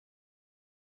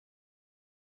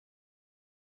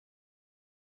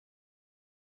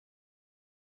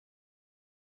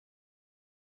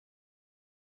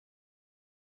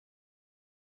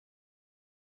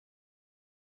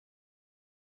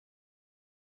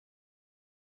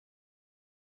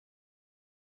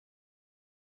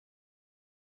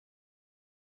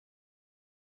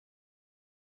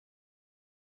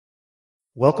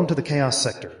Welcome to the Chaos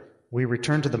Sector. We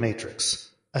return to the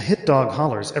Matrix. A hit dog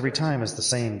hollers every time, as the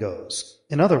saying goes.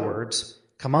 In other words,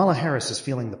 Kamala Harris is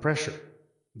feeling the pressure.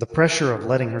 The pressure of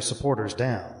letting her supporters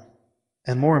down.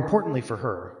 And more importantly for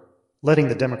her, letting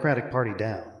the Democratic Party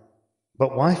down.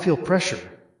 But why feel pressure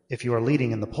if you are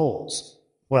leading in the polls?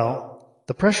 Well,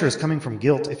 the pressure is coming from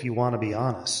guilt, if you want to be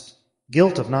honest.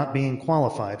 Guilt of not being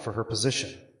qualified for her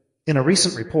position. In a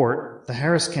recent report, the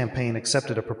Harris campaign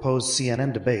accepted a proposed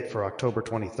CNN debate for October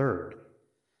 23rd.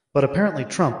 But apparently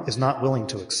Trump is not willing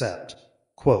to accept.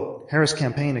 Quote, Harris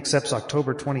campaign accepts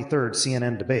October 23rd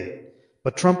CNN debate,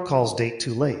 but Trump calls date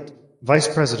too late.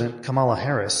 Vice President Kamala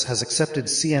Harris has accepted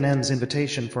CNN's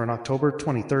invitation for an October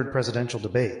 23rd presidential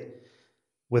debate,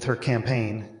 with her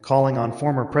campaign calling on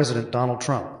former President Donald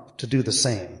Trump to do the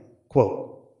same.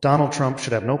 Quote, Donald Trump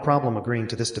should have no problem agreeing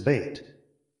to this debate,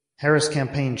 Harris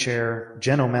campaign chair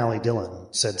Jen O'Malley Dillon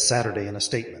said Saturday in a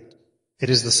statement. It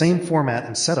is the same format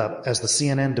and setup as the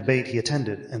CNN debate he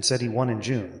attended and said he won in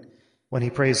June, when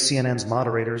he praised CNN's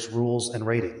moderators, rules, and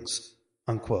ratings.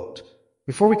 Unquote.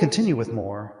 Before we continue with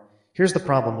more, here's the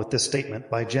problem with this statement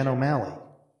by Jen O'Malley.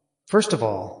 First of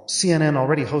all, CNN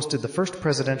already hosted the first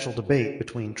presidential debate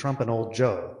between Trump and Old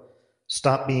Joe.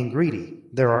 Stop being greedy.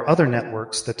 There are other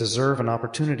networks that deserve an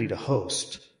opportunity to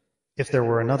host. If there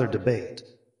were another debate,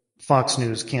 Fox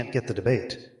News can't get the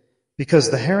debate, because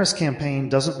the Harris campaign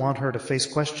doesn't want her to face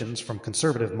questions from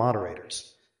conservative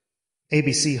moderators.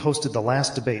 ABC hosted the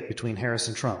last debate between Harris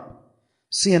and Trump.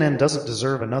 CNN doesn't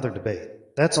deserve another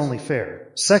debate. That's only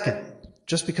fair. Second,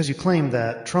 just because you claim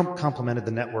that Trump complimented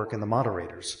the network and the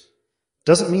moderators,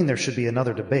 doesn't mean there should be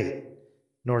another debate,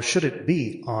 nor should it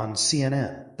be on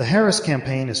CNN. The Harris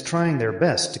campaign is trying their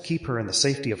best to keep her in the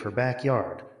safety of her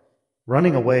backyard,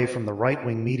 running away from the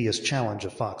right-wing media's challenge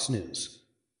of Fox News.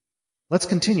 Let's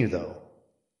continue, though.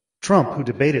 Trump, who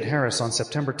debated Harris on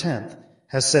September 10th,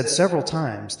 has said several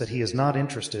times that he is not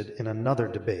interested in another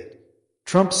debate.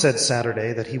 Trump said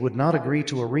Saturday that he would not agree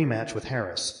to a rematch with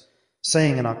Harris,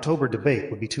 saying an October debate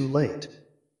would be too late.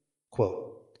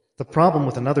 Quote, the problem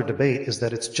with another debate is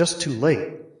that it's just too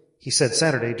late, he said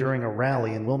Saturday during a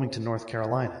rally in Wilmington, North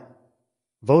Carolina.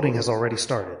 Voting has already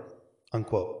started.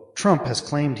 Unquote. Trump has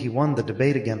claimed he won the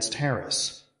debate against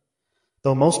Harris,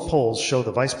 though most polls show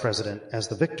the vice president as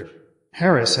the victor.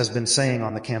 Harris has been saying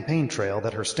on the campaign trail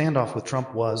that her standoff with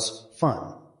Trump was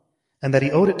fun, and that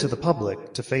he owed it to the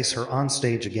public to face her on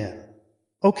stage again.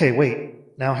 Okay,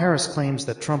 wait, now Harris claims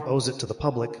that Trump owes it to the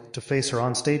public to face her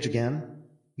on stage again?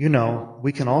 You know,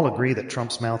 we can all agree that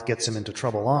Trump's mouth gets him into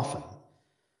trouble often.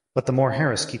 But the more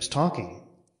Harris keeps talking,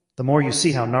 the more you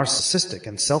see how narcissistic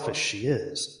and selfish she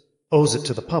is. Owes it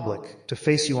to the public to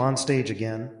face you on stage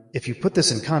again. If you put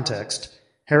this in context,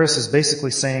 Harris is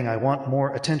basically saying, I want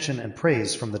more attention and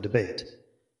praise from the debate,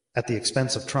 at the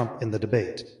expense of Trump in the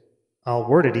debate. I'll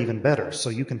word it even better so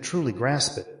you can truly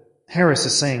grasp it. Harris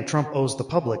is saying Trump owes the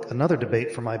public another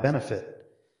debate for my benefit,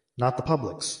 not the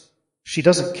public's. She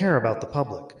doesn't care about the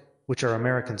public, which are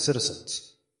American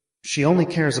citizens. She only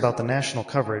cares about the national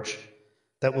coverage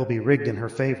that will be rigged in her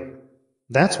favor.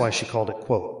 That's why she called it,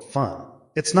 quote, fun.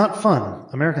 It's not fun.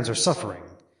 Americans are suffering.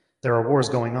 There are wars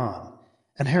going on.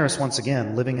 And Harris, once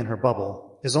again, living in her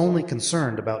bubble, is only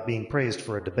concerned about being praised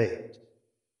for a debate.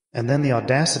 And then the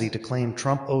audacity to claim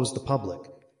Trump owes the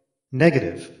public.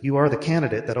 Negative. You are the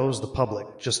candidate that owes the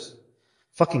public just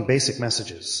fucking basic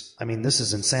messages. I mean, this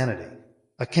is insanity.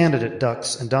 A candidate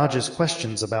ducks and dodges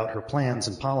questions about her plans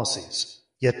and policies,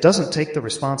 yet doesn't take the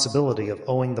responsibility of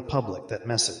owing the public that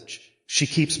message. She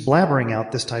keeps blabbering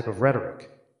out this type of rhetoric,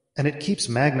 and it keeps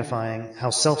magnifying how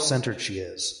self-centered she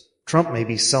is. Trump may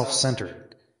be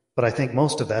self-centered, but I think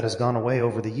most of that has gone away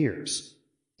over the years.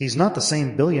 He's not the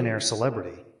same billionaire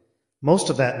celebrity. Most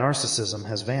of that narcissism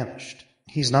has vanished.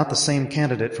 He's not the same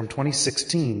candidate from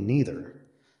 2016, neither,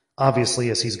 obviously,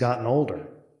 as he's gotten older.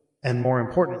 And more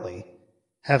importantly,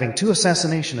 having 2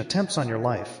 assassination attempts on your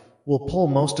life will pull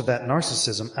most of that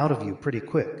narcissism out of you pretty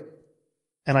quick.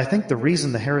 And I think the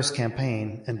reason the Harris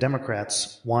campaign and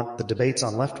Democrats want the debates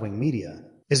on left-wing media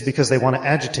is because they want to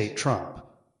agitate Trump,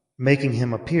 making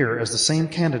him appear as the same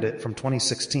candidate from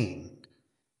 2016,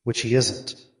 which he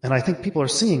isn't. And I think people are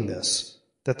seeing this,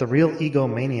 that the real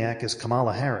egomaniac is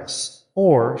Kamala Harris,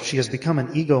 or she has become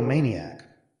an egomaniac,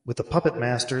 with the puppet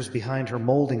masters behind her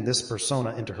molding this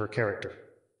persona into her character.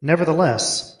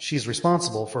 Nevertheless, she's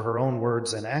responsible for her own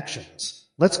words and actions.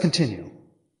 Let's continue.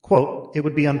 Quote, it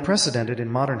would be unprecedented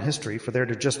in modern history for there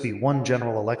to just be one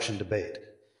general election debate,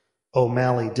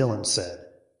 O'Malley Dillon said.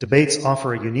 Debates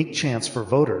offer a unique chance for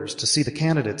voters to see the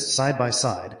candidates side by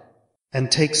side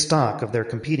and take stock of their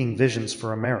competing visions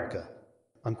for America.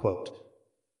 Unquote.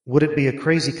 Would it be a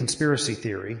crazy conspiracy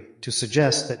theory to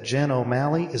suggest that Jen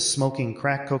O'Malley is smoking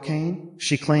crack cocaine?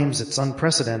 She claims it's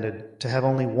unprecedented to have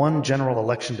only one general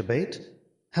election debate.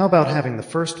 How about having the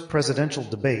first presidential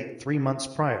debate 3 months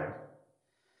prior,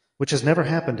 which has never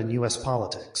happened in U.S.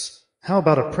 politics? How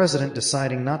about a president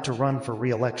deciding not to run for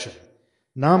re-election,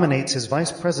 nominates his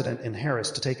vice president in Harris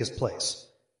to take his place?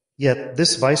 Yet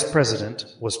this vice president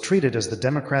was treated as the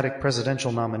Democratic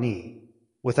presidential nominee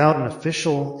without an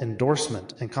official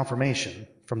endorsement and confirmation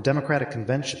from Democratic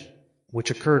convention,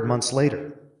 which occurred months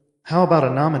later. How about a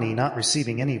nominee not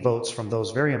receiving any votes from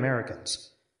those very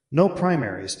Americans? No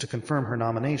primaries to confirm her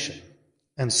nomination.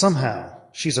 And somehow,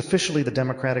 she's officially the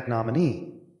Democratic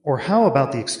nominee. Or how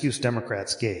about the excuse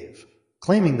Democrats gave,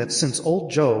 claiming that since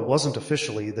old Joe wasn't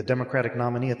officially the Democratic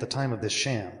nominee at the time of this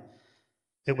sham,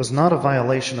 it was not a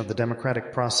violation of the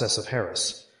democratic process of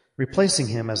Harris, replacing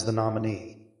him as the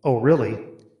nominee. Oh, really?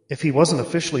 If he wasn't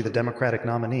officially the Democratic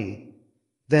nominee,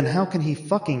 then how can he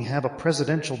fucking have a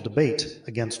presidential debate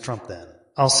against Trump then?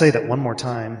 I'll say that one more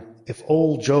time. If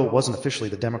old Joe wasn't officially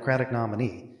the Democratic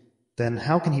nominee, then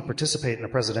how can he participate in a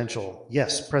presidential, the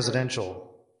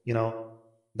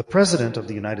President of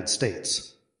the United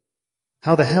States?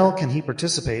 How the hell can he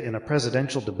participate in a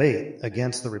presidential debate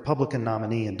against the Republican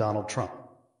nominee in Donald Trump?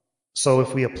 So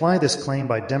if we apply this claim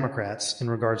by Democrats in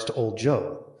regards to old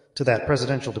Joe to that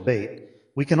presidential debate,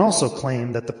 we can also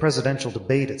claim that the presidential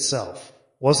debate itself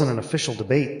wasn't an official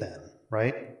debate then,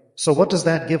 right? So what does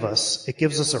that give us? It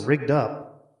gives us a rigged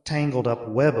up, tangled up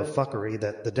web of fuckery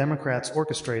that the Democrats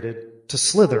orchestrated to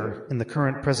slither in the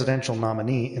current presidential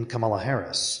nominee in Kamala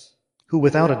Harris, who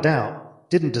without a doubt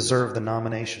didn't deserve the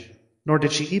nomination, nor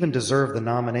did she even deserve the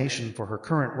nomination for her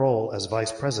current role as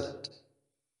vice president.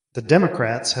 The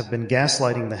Democrats have been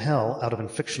gaslighting the hell out of a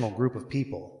fictional group of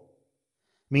people,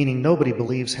 meaning nobody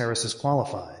believes Harris is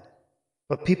qualified.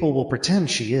 But people will pretend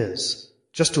she is,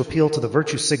 just to appeal to the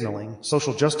virtue signaling,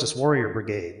 social justice warrior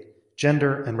brigade,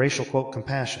 gender and racial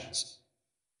compassions,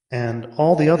 and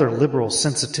all the other liberal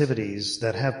sensitivities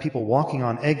that have people walking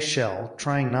on eggshell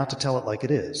trying not to tell it like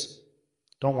it is.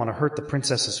 Don't want to hurt the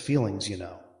princess's feelings, you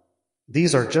know.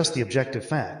 These are just the objective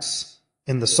facts.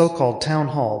 In the so-called town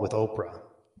hall with Oprah,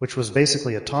 which was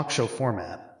basically a talk show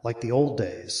format, like the old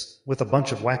days, with a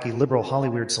bunch of wacky liberal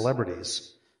Hollywood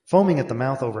celebrities, foaming at the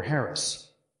mouth over Harris.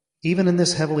 Even in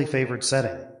this heavily favored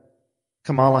setting,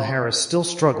 Kamala Harris still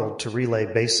struggled to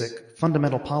relay basic,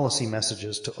 fundamental policy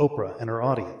messages to Oprah and her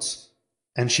audience.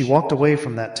 And she walked away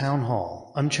from that town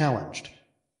hall unchallenged.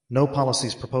 No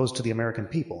policies proposed to the American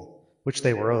people, which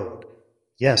they were owed.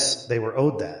 Yes, they were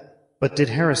owed that. But did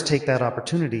Harris take that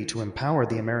opportunity to empower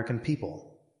the American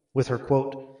people with her,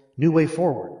 quote, new way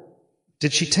forward?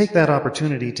 Did she take that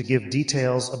opportunity to give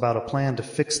details about a plan to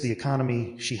fix the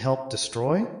economy she helped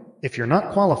destroy? If you're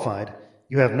not qualified,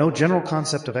 you have no general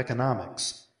concept of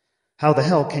economics. How the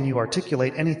hell can you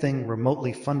articulate anything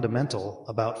remotely fundamental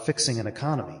about fixing an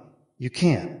economy? You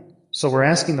can't. So we're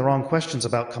asking the wrong questions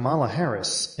about Kamala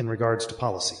Harris in regards to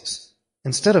policies.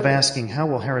 Instead of asking how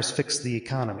will Harris fix the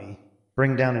economy,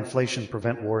 bring down inflation,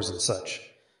 prevent wars and such,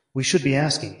 we should be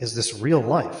asking, is this real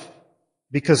life?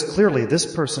 Because clearly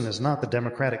this person is not the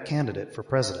Democratic candidate for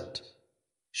president.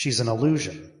 She's an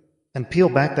illusion. And peel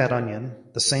back that onion,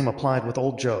 the same applied with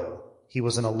old Joe. He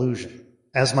was an illusion.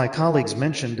 As my colleagues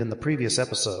mentioned in the previous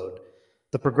episode,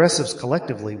 the progressives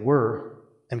collectively were,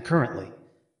 and currently,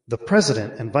 the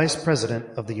President and Vice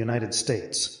President of the United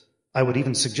States. I would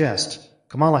even suggest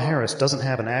Kamala Harris doesn't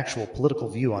have an actual political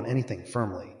view on anything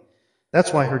firmly.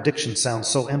 That's why her diction sounds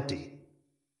so empty.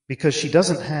 Because she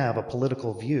doesn't have a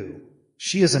political view.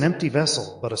 She is an empty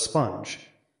vessel, but a sponge,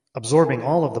 absorbing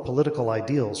all of the political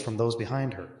ideals from those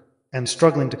behind her, and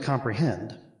struggling to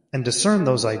comprehend and discern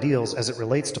those ideals as it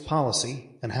relates to policy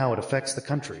and how it affects the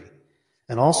country,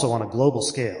 and also on a global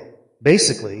scale.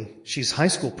 Basically, she's high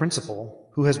school principal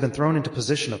who has been thrown into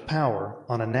position of power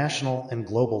on a national and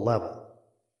global level.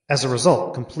 As a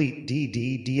result, complete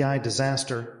DI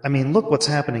disaster. I mean, look what's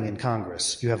happening in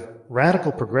Congress. You have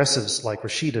radical progressives like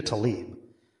Rashida Tlaib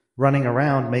running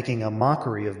around making a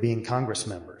mockery of being Congress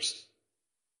members.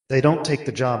 They don't take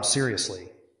the job seriously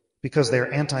because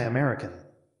they're anti-American.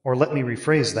 Or let me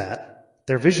rephrase that.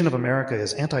 Their vision of America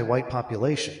is anti-white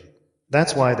population.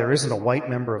 That's why there isn't a white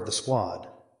member of the squad.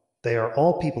 They are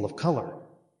all people of color.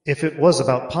 If it was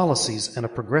about policies and a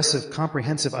progressive,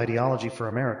 comprehensive ideology for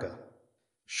America,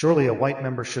 surely a white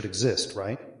member should exist,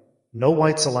 right? No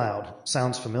whites allowed.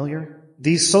 Sounds familiar?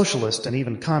 These socialists and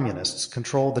even communists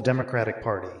control the Democratic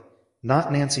Party,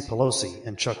 not Nancy Pelosi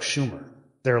and Chuck Schumer.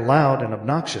 They're loud and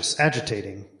obnoxious,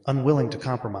 agitating, unwilling to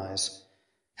compromise.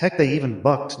 Heck, they even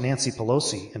bucked Nancy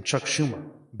Pelosi and Chuck Schumer.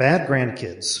 Bad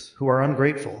grandkids who are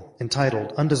ungrateful,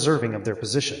 entitled, undeserving of their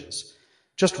positions,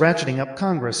 just ratcheting up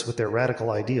Congress with their radical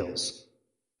ideals.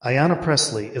 Ayanna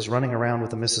Pressley is running around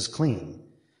with a Mrs. Clean,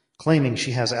 claiming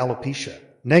she has alopecia.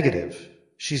 Negative.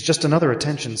 She's just another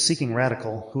attention-seeking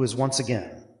radical who is once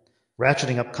again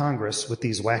ratcheting up Congress with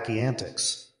these wacky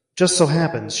antics. Just so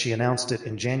happens she announced it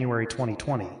in January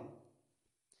 2020.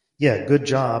 Yeah, good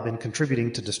job in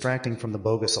contributing to distracting from the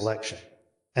bogus election.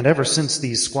 And ever since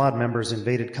these squad members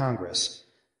invaded Congress,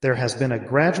 there has been a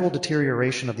gradual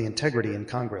deterioration of the integrity in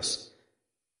Congress,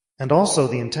 and also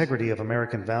the integrity of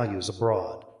American values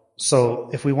abroad. So,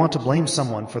 if we want to blame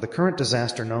someone for the current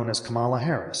disaster known as Kamala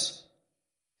Harris,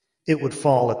 it would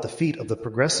fall at the feet of the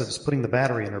progressives putting the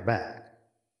battery in her back.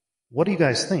 What do you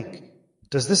guys think?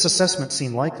 Does this assessment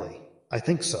seem likely? I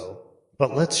think so.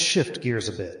 But let's shift gears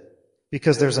a bit,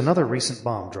 because there's another recent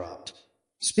bomb dropped.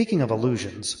 Speaking of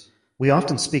illusions, we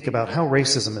often speak about how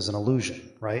racism is an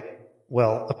illusion, right?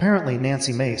 Well, apparently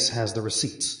Nancy Mace has the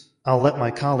receipts. I'll let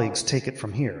my colleagues take it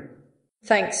from here.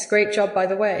 Thanks, great job by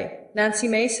the way. Nancy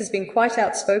Mace has been quite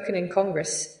outspoken in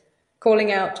Congress,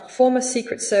 calling out former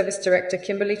Secret Service Director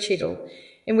Kimberly Cheadle,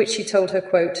 in which she told her,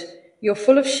 quote, "You're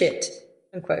full of shit,"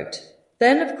 unquote.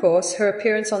 Then, of course, her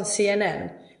appearance on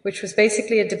CNN, which was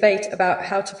basically a debate about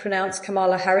how to pronounce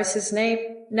Kamala Harris's name.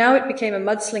 Now it became a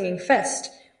mudslinging fest,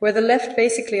 where the left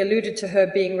basically alluded to her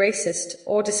being racist,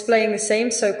 or displaying the same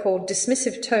so-called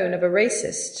dismissive tone of a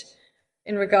racist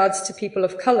in regards to people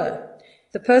of color.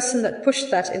 The person that pushed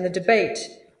that in the debate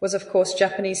was, of course,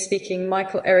 Japanese-speaking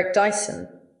Michael Eric Dyson.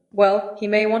 Well, he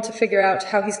may want to figure out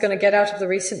how he's going to get out of the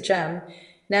recent jam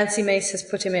Nancy Mace has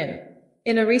put him in.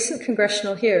 In a recent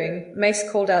congressional hearing, Mace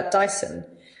called out Dyson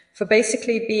for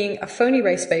basically being a phony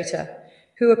race baiter,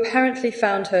 who apparently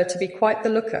found her to be quite the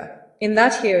looker. In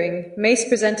that hearing, Mace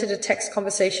presented a text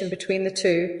conversation between the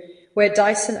two, where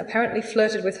Dyson apparently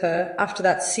flirted with her after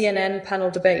that CNN panel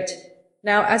debate.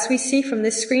 Now, as we see from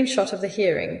this screenshot of the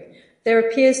hearing, there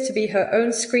appears to be her own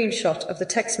screenshot of the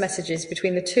text messages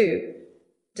between the two,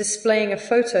 displaying a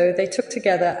photo they took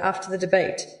together after the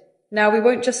debate. Now, we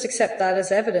won't just accept that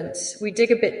as evidence, we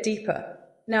dig a bit deeper.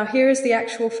 Now, here is the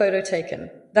actual photo taken.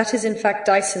 That is in fact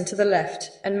Dyson to the left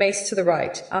and Mace to the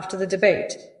right after the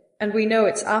debate. And we know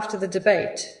it's after the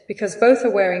debate because both are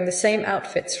wearing the same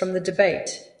outfits from the debate,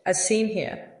 as seen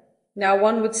here. Now,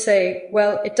 one would say,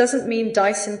 well, it doesn't mean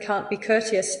Dyson can't be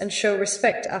courteous and show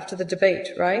respect after the debate,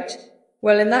 right?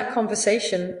 Well, in that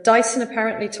conversation, Dyson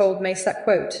apparently told Mace that,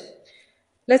 quote,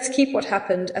 "Let's keep what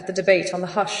happened at the debate on the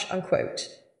hush," unquote.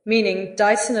 Meaning,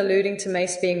 Dyson alluding to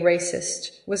Mace being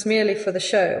racist was merely for the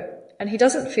show, and he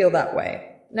doesn't feel that way.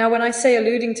 Now, when I say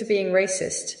alluding to being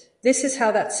racist, this is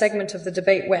how that segment of the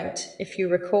debate went, if you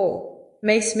recall.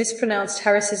 Mace mispronounced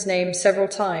Harris's name several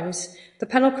times. The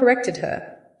panel corrected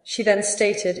her. She then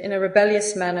stated in a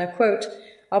rebellious manner, quote,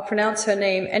 "I'll pronounce her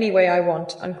name any way I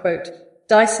want," unquote.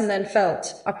 Dyson then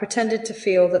felt, or pretended to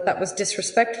feel, that that was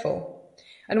disrespectful,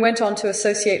 and went on to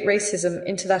associate racism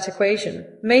into that equation.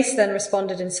 Mace then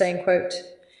responded in saying, quote,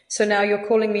 "So now you're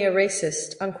calling me a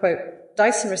racist," unquote.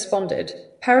 Dyson responded,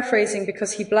 paraphrasing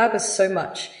because he blabbers so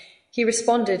much, he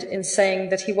responded in saying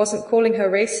that he wasn't calling her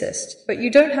racist, but you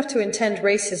don't have to intend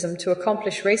racism to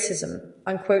accomplish racism,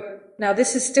 unquote. Now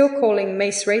this is still calling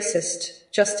Mace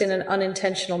racist, just in an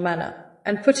unintentional manner.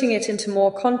 And putting it into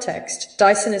more context,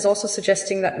 Dyson is also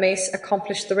suggesting that Mace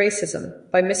accomplished the racism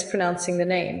by mispronouncing the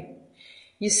name.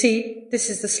 You see, this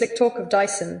is the slick talk of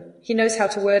Dyson. He knows how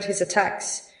to word his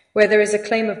attacks, where there is a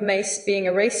claim of Mace being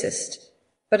a racist,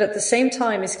 but at the same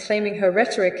time is claiming her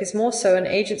rhetoric is more so an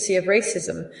agency of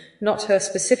racism, not her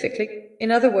specifically.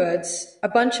 In other words, a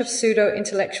bunch of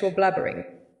pseudo-intellectual blabbering.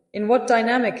 In what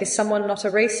dynamic is someone not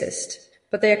a racist,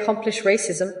 but they accomplish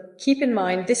racism? Keep in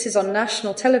mind this is on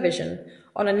national television,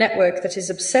 on a network that is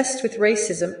obsessed with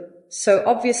racism, so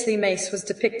obviously Mace was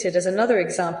depicted as another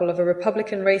example of a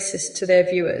Republican racist to their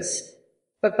viewers.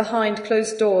 But behind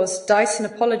closed doors, Dyson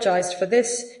apologized for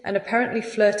this and apparently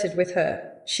flirted with her.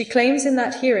 She claims in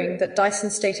that hearing that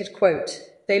Dyson stated, quote,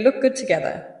 "They look good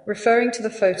together," referring to the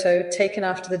photo taken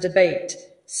after the debate,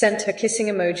 sent her kissing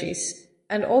emojis,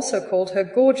 and also called her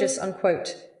gorgeous,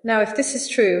 unquote. Now, if this is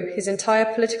true, his entire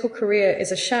political career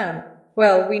is a sham.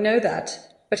 Well, we know that,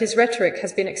 but his rhetoric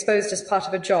has been exposed as part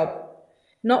of a job,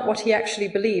 not what he actually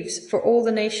believes, for all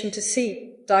the nation to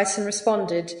see. Dyson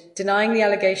responded, denying the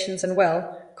allegations and,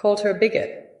 well, called her a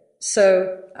bigot.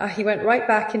 So, he went right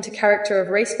back into character of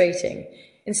race baiting,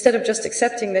 instead of just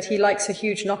accepting that he likes her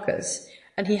huge knockers,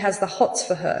 and he has the hots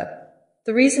for her.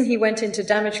 The reason he went into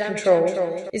damage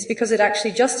control is because it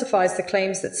actually justifies the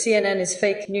claims that CNN is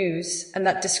fake news and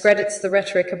that discredits the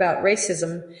rhetoric about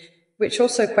racism, which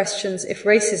also questions if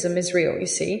racism is real, you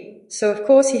see. So of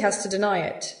course he has to deny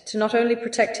it, to not only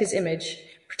protect his image,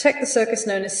 protect the circus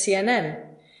known as CNN,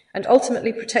 and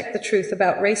ultimately protect the truth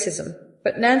about racism.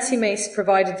 But Nancy Mace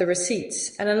provided the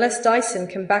receipts, and unless Dyson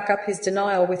can back up his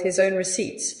denial with his own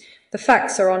receipts, the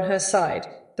facts are on her side.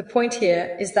 The point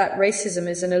here is that racism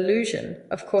is an illusion.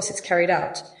 Of course it's carried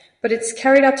out, but it's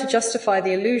carried out to justify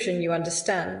the illusion, you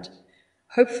understand.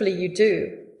 Hopefully you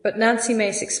do. But Nancy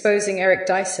Mace exposing Eric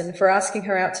Dyson for asking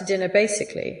her out to dinner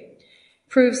basically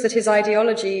proves that his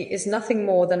ideology is nothing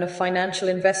more than a financial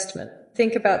investment.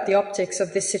 Think about the optics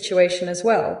of this situation as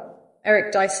well.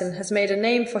 Eric Dyson has made a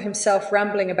name for himself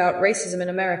rambling about racism in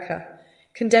America,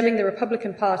 condemning the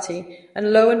Republican Party,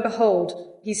 and lo and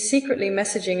behold, he's secretly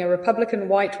messaging a Republican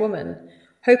white woman,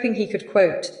 hoping he could,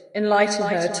 quote, enlighten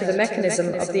her to the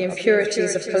mechanism of the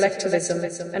impurities of collectivism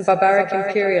and barbaric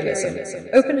imperialism,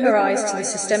 open her eyes to the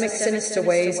systemic sinister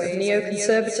ways of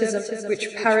neoconservatism,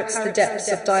 which parrots the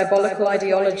depths of diabolical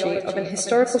ideology of an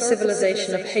historical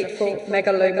civilization of hateful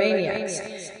megalomaniacs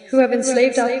who have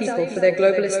enslaved our people for their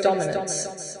globalist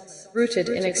dominance, rooted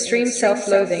in extreme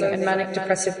self-loathing and manic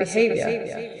depressive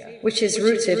behavior, which is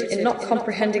rooted in not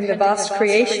comprehending the vast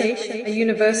creation, a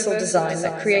universal design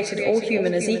that created all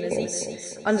humans as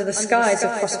equals. Under the skies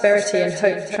of prosperity and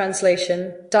hope,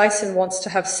 translation, Dyson wants to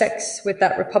have sex with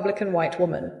that Republican white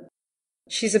woman.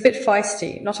 She's a bit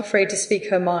feisty, not afraid to speak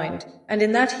her mind, and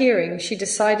in that hearing she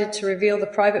decided to reveal the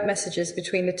private messages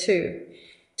between the two.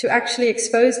 To actually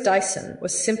expose Dyson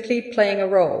was simply playing a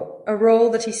role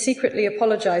that he secretly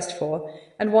apologized for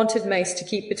and wanted Mace to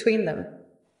keep between them.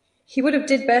 He would have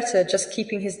did better just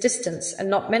keeping his distance and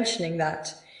not mentioning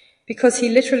that, because he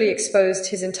literally exposed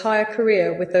his entire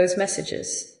career with those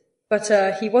messages. But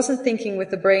he wasn't thinking with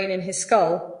the brain in his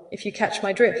skull, if you catch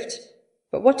my drift.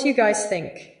 But what do you guys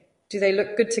think? Do they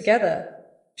look good together?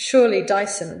 Surely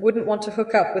Dyson wouldn't want to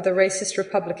hook up with a racist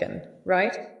Republican,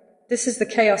 right? This is the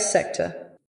Chaos Sector.